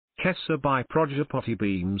Kesa by Prajapati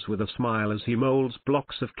beams with a smile as he molds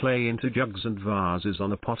blocks of clay into jugs and vases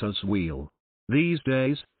on a potter's wheel. These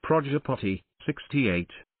days, Prajapati,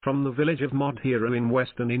 68, from the village of Modhera in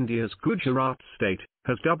western India's Gujarat state,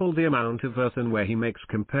 has doubled the amount of earthenware he makes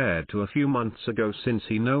compared to a few months ago, since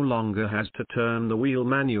he no longer has to turn the wheel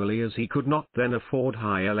manually, as he could not then afford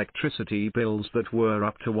high electricity bills that were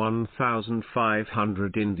up to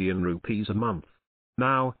 1,500 Indian rupees a month.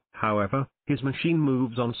 Now, however, his machine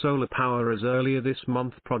moves on solar power, as earlier this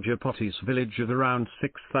month Prajapati's village of around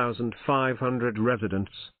 6,500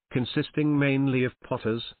 residents, consisting mainly of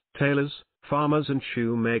potters, tailors, farmers and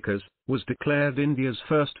shoemakers, was declared India's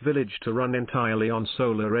first village to run entirely on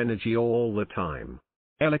solar energy all the time.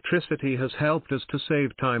 Electricity has helped us to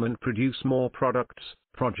save time and produce more products,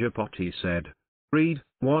 Prajapati said. Read,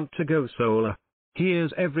 want to go solar?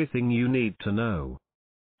 Here's everything you need to know.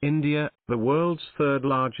 India, the world's third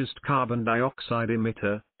largest carbon dioxide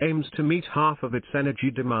emitter, aims to meet half of its energy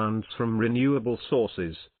demands from renewable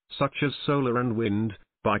sources, such as solar and wind,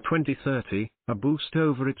 by 2030, a boost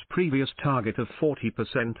over its previous target of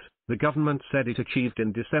 40%, the government said it achieved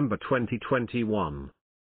in December 2021.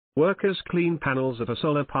 Workers clean panels at a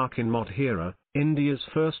solar park in Modhera, India's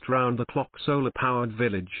first round-the-clock solar-powered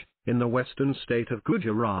village, in the western state of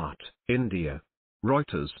Gujarat, India.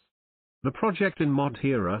 Reuters. The project in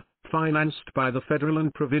Modhera, financed by the federal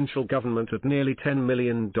and provincial government at nearly $10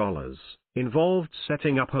 million, involved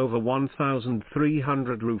setting up over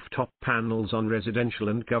 1,300 rooftop panels on residential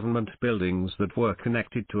and government buildings that were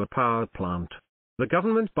connected to a power plant. The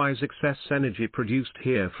government buys excess energy produced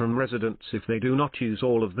here from residents if they do not use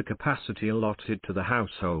all of the capacity allotted to the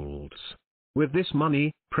households. With this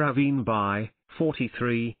money, Praveen Bai,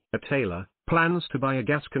 43, a tailor, plans to buy a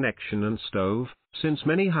gas connection and stove, since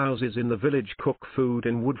many houses in the village cook food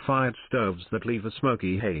in wood-fired stoves that leave a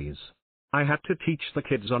smoky haze. I had to teach the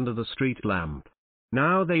kids under the street lamp.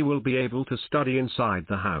 Now they will be able to study inside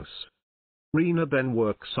the house. Reena Ben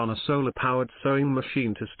works on a solar-powered sewing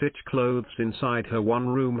machine to stitch clothes inside her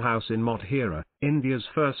one-room house in Modhera, India's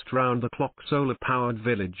first round-the-clock solar-powered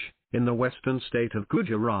village, in the western state of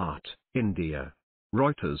Gujarat, India.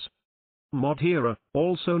 Reuters. Modhera,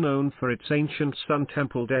 also known for its ancient sun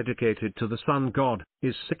temple dedicated to the sun god,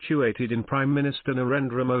 is situated in Prime Minister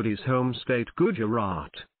Narendra Modi's home state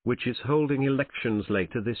Gujarat, which is holding elections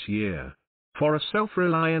later this year. For a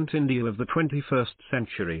self-reliant India of the 21st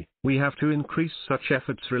century, we have to increase such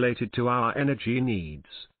efforts related to our energy needs,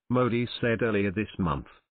 Modi said earlier this month.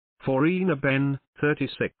 For Reena Ben,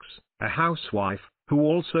 36, a housewife, who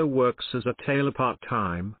also works as a tailor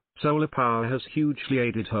part-time, solar power has hugely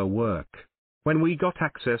aided her work. When we got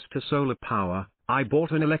access to solar power, I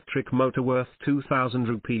bought an electric motor worth 2,000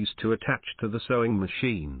 rupees to attach to the sewing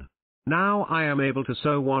machine. Now I am able to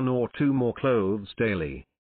sew 1 or 2 more clothes daily.